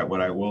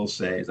what I will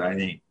say is, I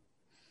think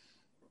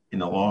in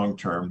the long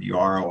term, the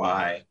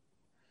ROI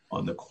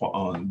on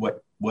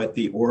what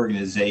the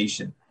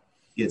organization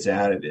gets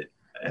out of it,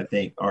 I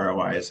think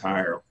ROI is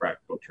higher on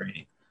practical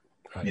training.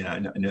 Right. I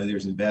know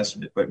there's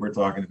investment, but we're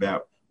talking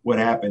about what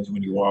happens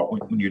when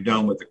you're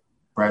done with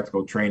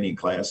practical training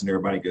class and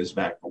everybody goes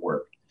back to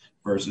work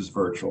versus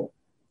virtual.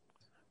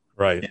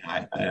 Right.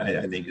 And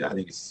I think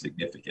it's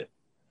significant.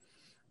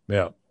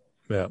 Yeah.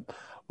 Yeah.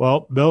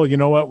 Well, Bill, you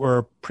know what?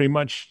 We're pretty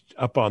much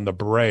up on the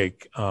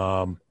break.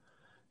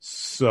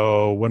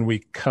 So when we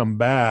come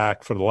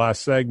back for the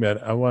last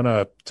segment, I want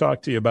to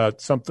talk to you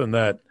about something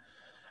that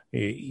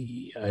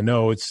I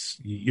know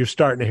you're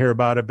starting to hear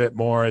about a bit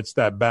more. It's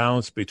that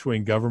balance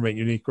between government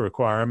unique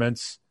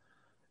requirements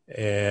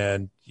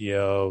and,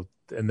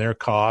 and their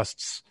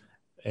costs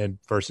and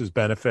versus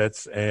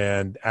benefits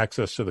and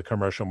access to the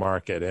commercial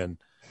market. And,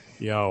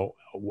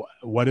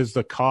 what is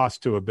the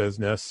cost to a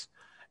business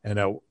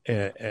and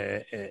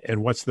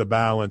what's the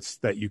balance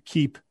that you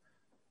keep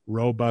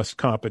robust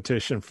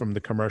competition from the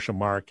commercial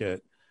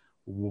market,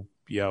 while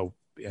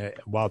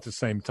at the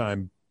same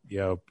time,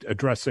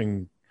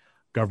 addressing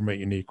government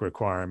unique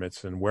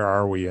requirements, and where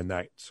are we in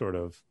that sort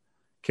of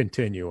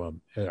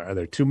continuum? Are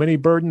there too many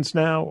burdens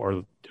now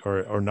or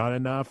not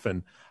enough?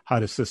 And how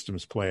do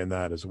systems play in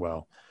that as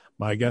well?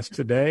 My guest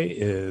today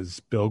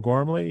is Bill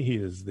Gormley. He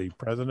is the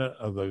president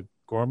of the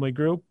Gormley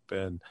Group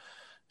and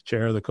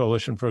chair of the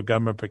Coalition for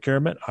Government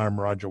Procurement. I'm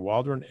Roger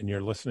Waldron, and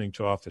you're listening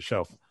to Off the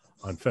Shelf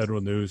on Federal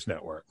News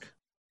Network.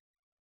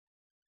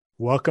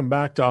 Welcome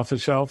back to Off the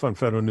Shelf on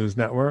Federal News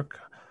Network.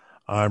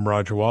 I'm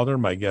Roger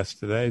Waldron. My guest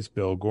today is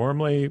Bill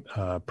Gormley,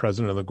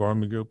 president of the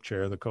Gormley Group,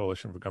 chair of the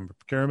Coalition for Government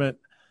Procurement.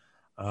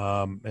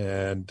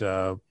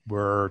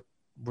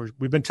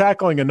 We've been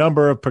tackling a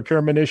number of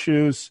procurement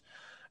issues,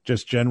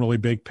 just generally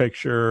big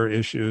picture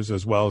issues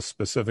as well as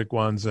specific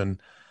ones.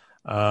 And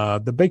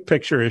the big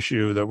picture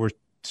issue that we're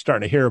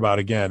starting to hear about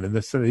again, and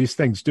these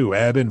things do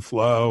ebb and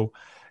flow.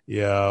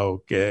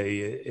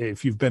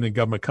 If you've been in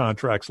government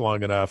contracts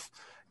long enough,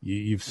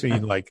 you've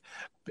seen like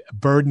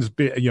burdens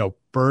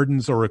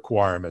or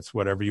requirements,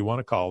 whatever you want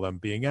to call them,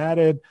 being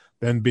added,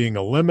 then being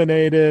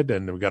eliminated,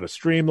 and we got to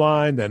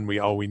streamline. Then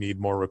we need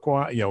more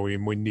we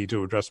need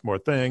to address more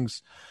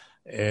things.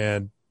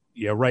 And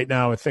right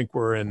now I think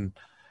we're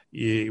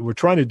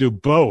trying to do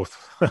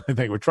both. I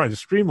think we're trying to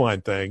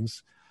streamline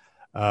things.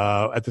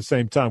 At the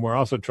same time, we're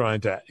also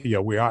trying to,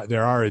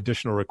 there are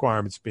additional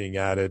requirements being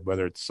added,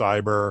 whether it's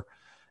cyber,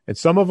 and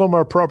some of them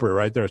are appropriate,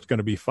 right? There's going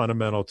to be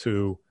fundamental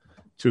to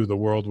the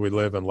world we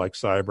live in, like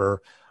cyber,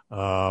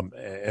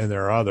 and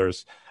there are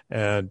others.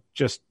 And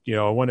just,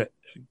 I want to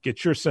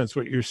get your sense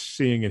what you're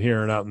seeing and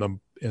hearing out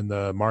in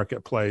the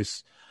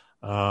marketplace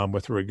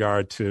with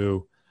regard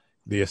to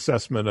the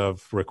assessment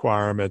of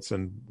requirements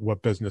and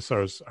what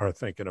businesses are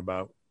thinking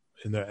about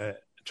in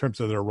terms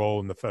of their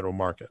role in the federal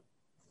market.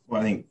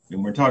 Well, I think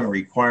when we're talking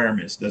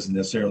requirements, doesn't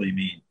necessarily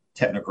mean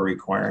technical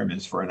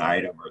requirements for an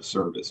item or a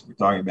service. We're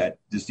talking about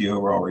just the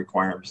overall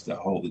requirements to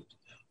hold,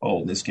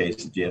 in this case,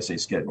 the GSA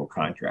schedule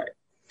contract.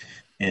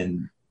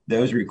 And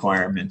those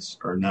requirements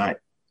are not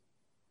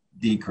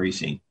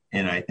decreasing.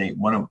 And I think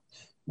one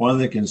of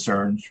the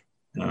concerns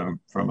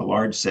from a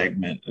large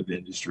segment of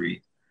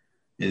industry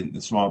in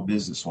the small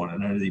business one,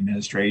 and under the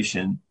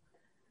administration,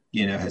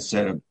 has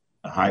set a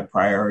high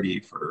priority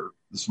for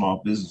the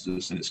small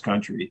businesses in this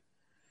country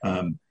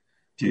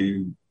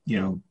to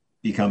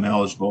become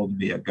eligible to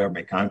be a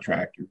government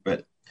contractor.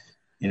 But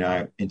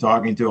in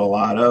talking to a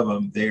lot of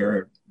them,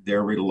 they're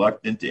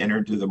reluctant to enter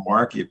into the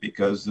market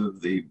because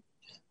of the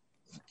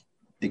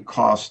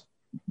cost,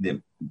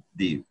 the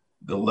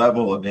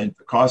level of the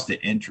cost of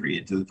entry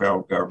into the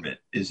federal government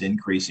is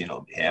increasing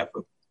on behalf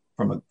of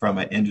from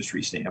an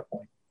industry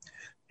standpoint.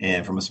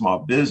 And from a small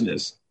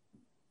business,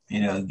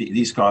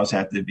 these costs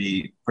have to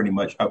be pretty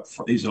much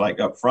these are like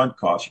upfront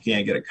costs. You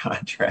can't get a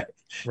contract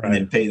and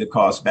then pay the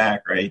cost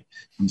back, right?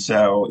 And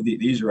so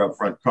these are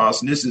upfront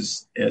costs. And this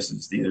is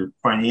essence either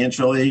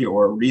financially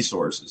or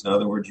resources. In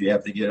other words, you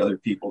have to get other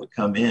people to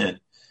come in.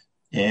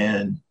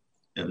 And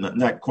I'm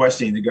not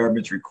questioning the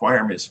government's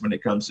requirements when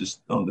it comes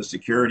to on the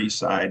security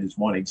side is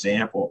one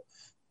example.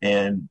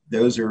 And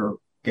those are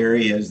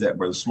areas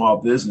where the small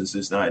business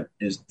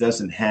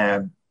doesn't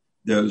have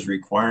those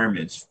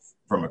requirements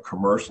from a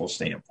commercial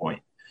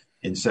standpoint.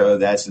 And so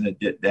so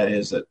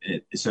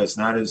it's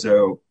not as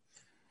though,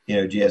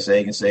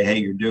 GSA can say, hey,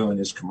 you're doing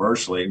this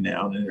commercially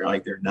now, and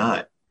they're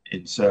not.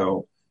 And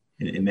so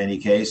in many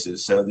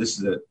cases,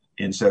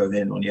 and so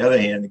then on the other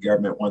hand, the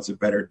government wants a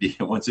better deal,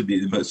 wants to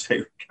be the most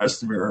favorite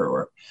customer,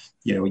 or,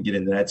 we get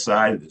into that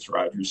side of this,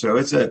 Roger. So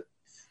it's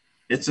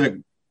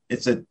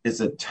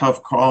a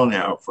tough call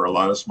now for a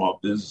lot of small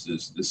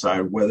businesses to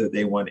decide whether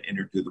they want to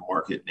enter to the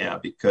market now,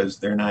 because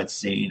they're not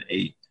seeing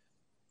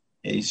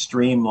a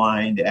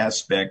streamlined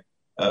aspect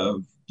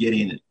of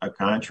getting a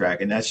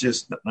contract. And that's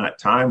just not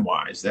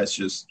time-wise. That's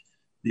just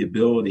the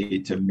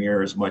ability to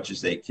mirror as much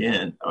as they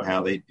can of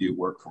how they do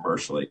work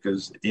commercially.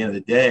 Because at the end of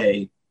the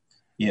day,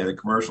 the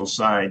commercial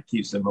side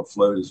keeps them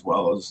afloat as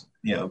well as,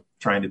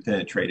 trying to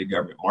penetrate a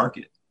government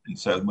market. And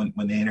so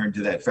when they enter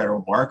into that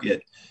federal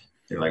market,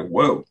 they're like,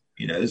 whoa,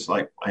 it's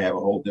like I have a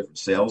whole different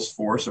sales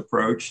force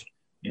approach.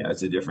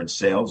 It's a different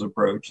sales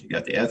approach. You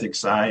got the ethics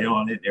side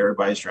on it.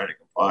 Everybody's trying to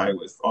comply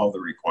with all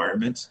the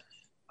requirements.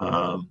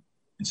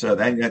 And so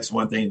that's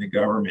one thing the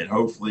government,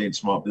 hopefully, and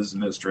Small Business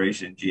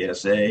Administration,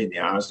 GSA, the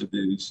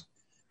OSDBUs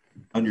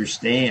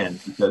understand,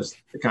 because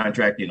the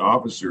contracting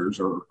officers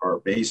are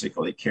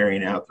basically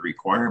carrying out the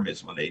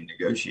requirements when they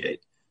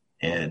negotiate.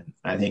 And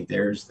I think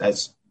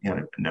that's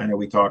and I know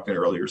we talked in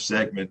an earlier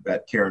segment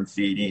about care and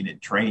feeding and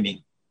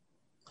training,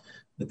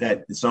 but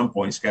that at some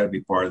point it's got to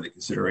be part of the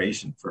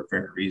consideration for a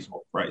fair and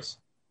reasonable price.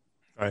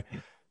 Right.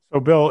 So,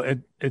 Bill,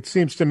 it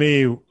seems to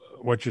me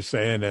what you're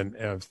saying, and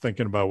I was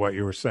thinking about what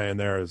you were saying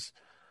there, is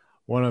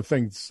one of the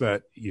things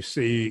that you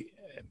see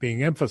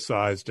being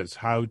emphasized is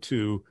how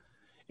to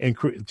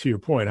increase, to your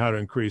point, how to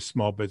increase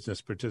small business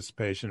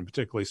participation,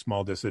 particularly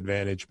small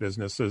disadvantaged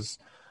businesses.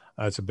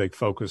 It's a big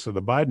focus of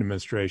the Biden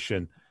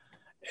administration.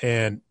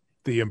 And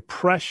the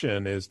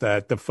impression is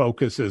that the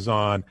focus is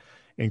on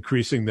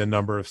increasing the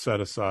number of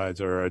set-asides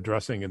or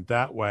addressing it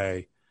that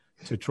way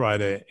to try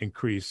to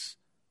increase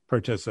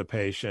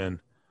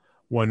participation.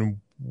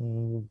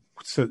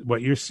 So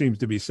what you seem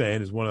to be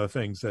saying is one of the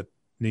things that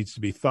needs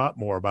to be thought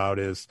more about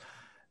is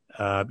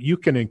you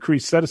can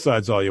increase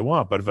set-asides all you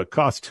want, but if it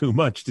costs too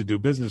much to do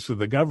business with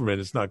the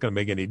government, it's not going to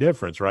make any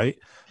difference, right?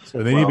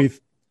 So they need to be.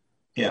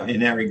 Yeah,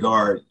 in that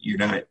regard, you're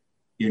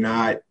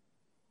not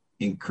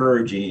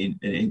encouraging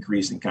an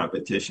increase in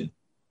competition.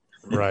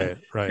 Right.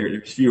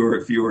 There's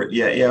fewer.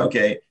 Yeah.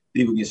 Okay.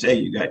 People can say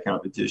you got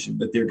competition,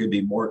 but there could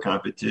be more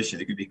competition.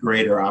 There could be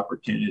greater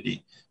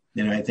opportunity.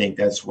 And I think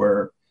that's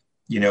where,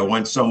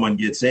 once someone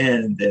gets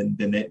in,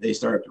 then they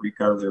start to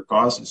recover their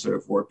costs and so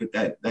forth.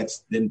 But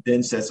that's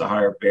then sets a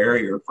higher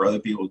barrier for other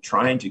people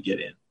trying to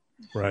get in.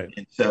 Right.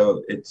 And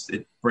so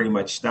it pretty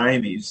much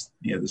stymies,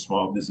 the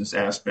small business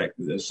aspect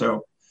of this.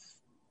 So,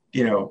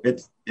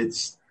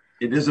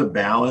 it is a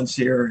balance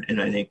here.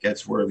 And I think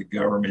that's where the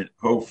government,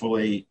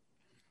 hopefully,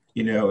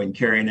 in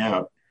carrying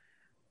out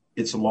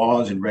its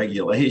laws and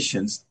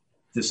regulations,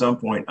 to some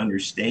point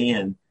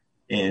understand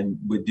and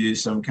would do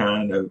some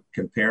kind of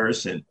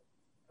comparison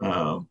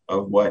of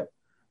what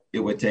it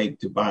would take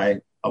to buy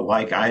a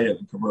like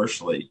item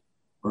commercially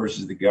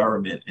versus the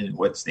government and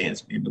what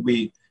stands.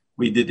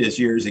 We did this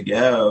years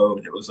ago,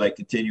 and it was like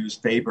continuous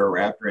paper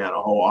wrapped around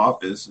a whole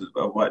office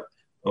of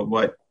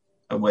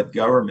what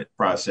government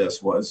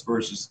process was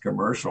versus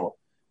commercial.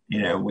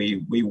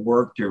 We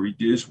worked to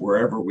reduce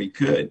wherever we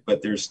could,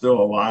 but there's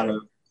still a lot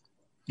of,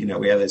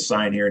 we have this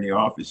sign here in the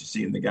office, you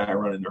see the guy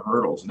running the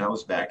hurdles, and that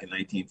was back in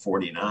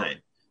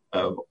 1949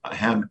 of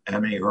how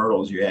many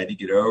hurdles you had to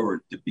get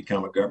over to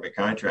become a government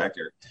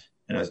contractor.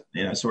 And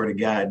I swear to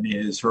God,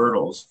 his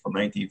hurdles from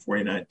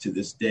 1949 to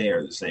this day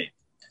are the same.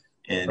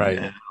 And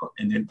right.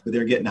 But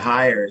they're getting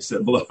higher instead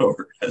of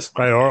lower.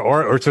 Right,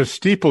 or it's a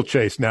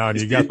steeplechase now,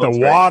 and you got the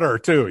water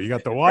too. You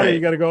got the water. Right.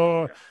 You got to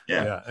go.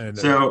 Yeah. And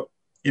so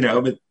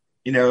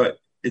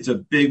it's a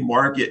big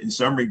market in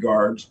some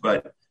regards,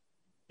 but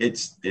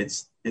it's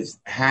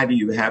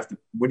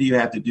what do you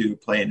have to do to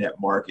play in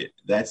that market?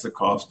 That's the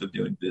cost of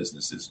doing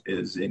business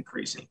is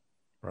increasing.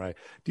 Right.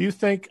 Do you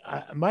think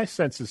my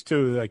sense is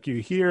too, like you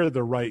hear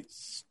the right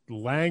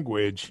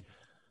language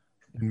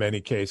in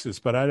many cases,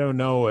 but I don't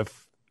know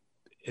if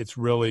it's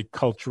really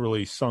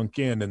culturally sunk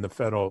in the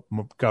federal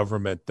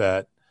government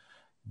that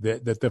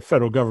the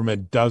federal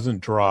government doesn't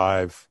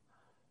drive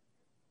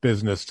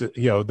business to,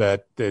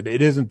 that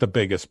it isn't the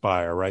biggest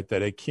buyer, right?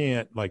 That it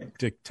can't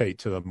dictate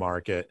to the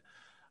market.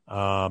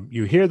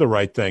 You hear the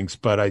right things,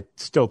 but I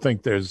still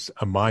think there's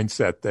a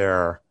mindset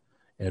there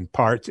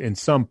in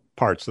some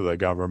parts of the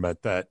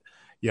government that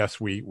yes,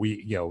 we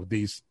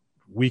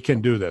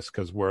can do this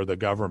because we're the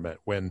government,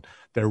 when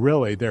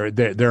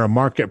they're a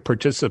market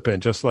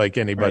participant just like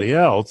anybody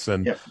else,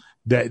 and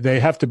they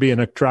have to be an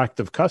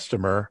attractive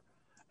customer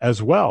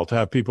as well to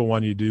have people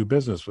want you to do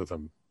business with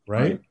them,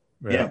 right?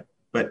 Yeah.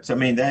 But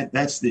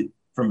that's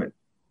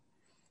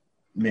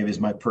maybe it's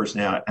my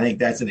personality. I think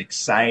that's an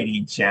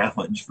exciting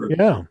challenge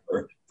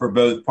for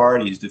both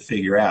parties to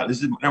figure out.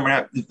 This is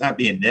not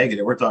being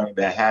negative. We're talking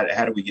about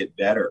how do we get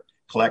better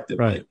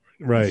collectively.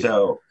 Right.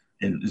 So,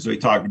 and as we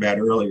talked about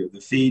earlier,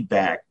 the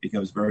feedback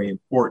becomes very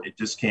important. It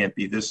just can't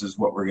be this is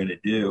what we're going to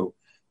do,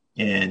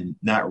 and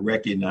not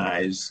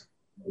recognize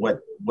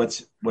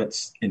what's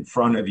in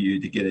front of you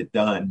to get it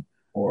done,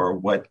 or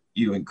what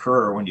you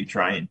incur when you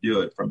try and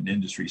do it from an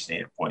industry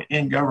standpoint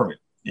and government.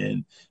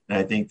 And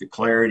I think the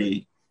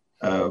clarity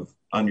of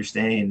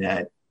understanding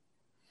that,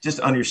 just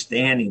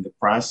understanding the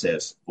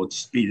process will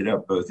speed it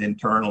up both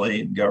internally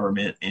in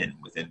government and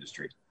with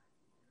industry.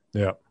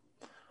 Yeah.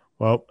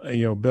 Well,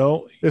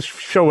 Bill, this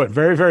show went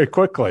very, very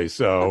quickly.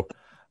 So,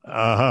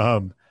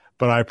 but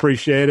I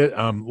appreciate it.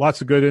 Lots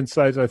of good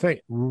insights. I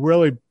think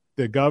really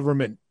the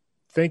government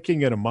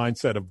thinking in a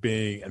mindset of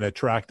being an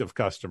attractive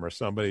customer,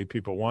 somebody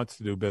people wants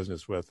to do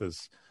business with,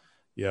 is,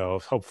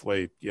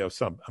 hopefully,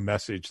 a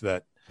message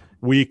that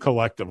we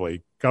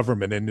collectively,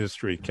 government,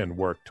 industry, can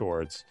work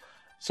towards.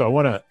 So I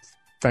want to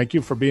thank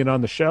you for being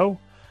on the show.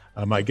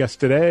 My guest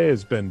today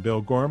has been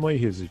Bill Gormley.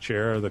 He's the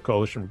chair of the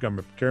Coalition for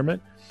Government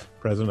Procurement,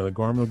 president of the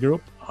Gormley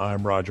Group.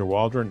 I'm Roger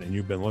Waldron, and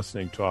you've been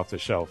listening to Off the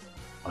Shelf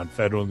on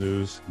Federal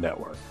News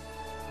Network.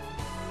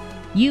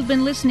 You've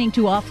been listening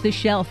to Off the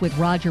Shelf with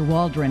Roger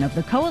Waldron of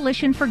the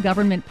Coalition for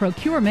Government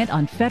Procurement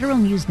on Federal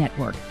News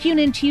Network. Tune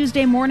in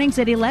Tuesday mornings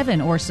at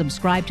 11 or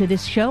subscribe to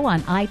this show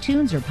on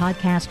iTunes or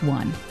Podcast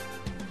One.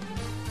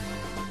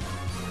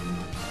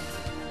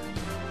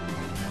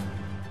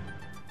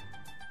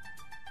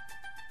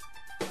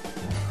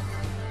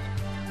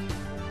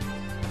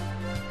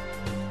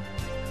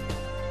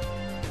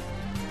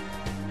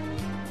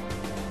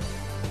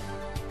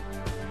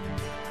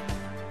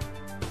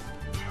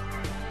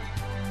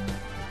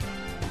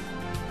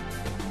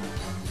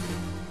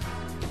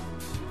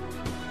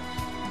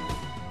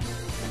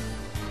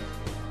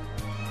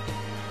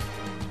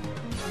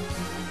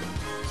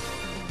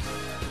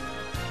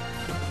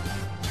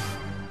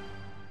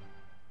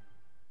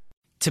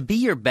 To be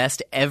your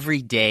best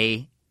every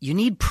day, you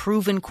need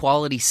proven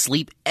quality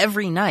sleep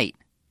every night.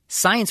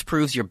 Science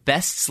proves your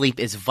best sleep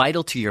is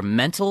vital to your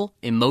mental,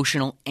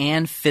 emotional,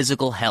 and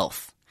physical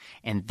health.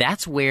 And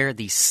that's where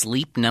the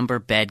Sleep Number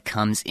bed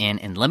comes in.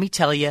 And let me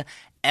tell you,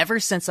 ever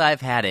since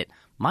I've had it,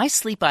 my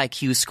sleep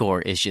IQ score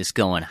is just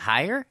going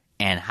higher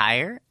and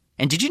higher.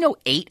 And did you know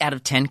 8 out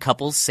of 10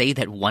 couples say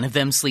that one of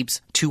them sleeps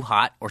too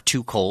hot or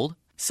too cold?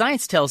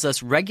 Science tells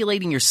us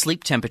regulating your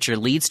sleep temperature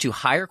leads to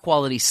higher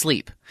quality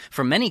sleep.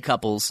 For many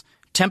couples,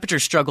 temperature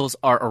struggles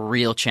are a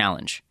real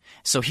challenge.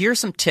 So here are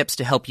some tips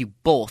to help you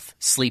both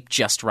sleep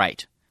just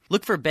right.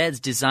 Look for beds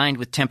designed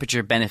with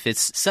temperature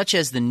benefits, such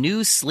as the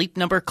new Sleep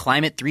Number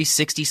Climate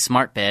 360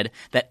 smart bed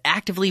that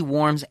actively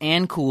warms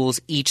and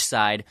cools each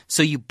side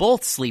so you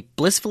both sleep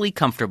blissfully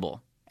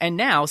comfortable. And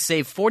now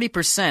save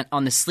 40%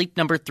 on the Sleep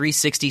Number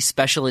 360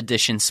 Special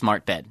Edition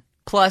smart bed,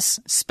 plus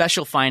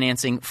special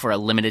financing for a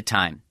limited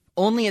time.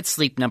 Only at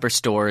Sleep Number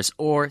stores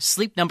or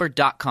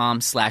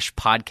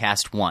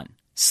sleepnumber.com/podcast1.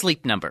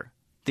 Sleep Number,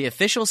 the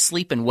official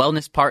sleep and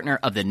wellness partner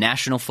of the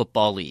National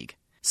Football League.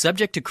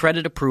 Subject to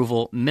credit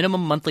approval,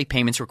 minimum monthly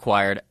payments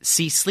required.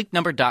 See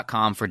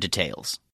sleepnumber.com for details.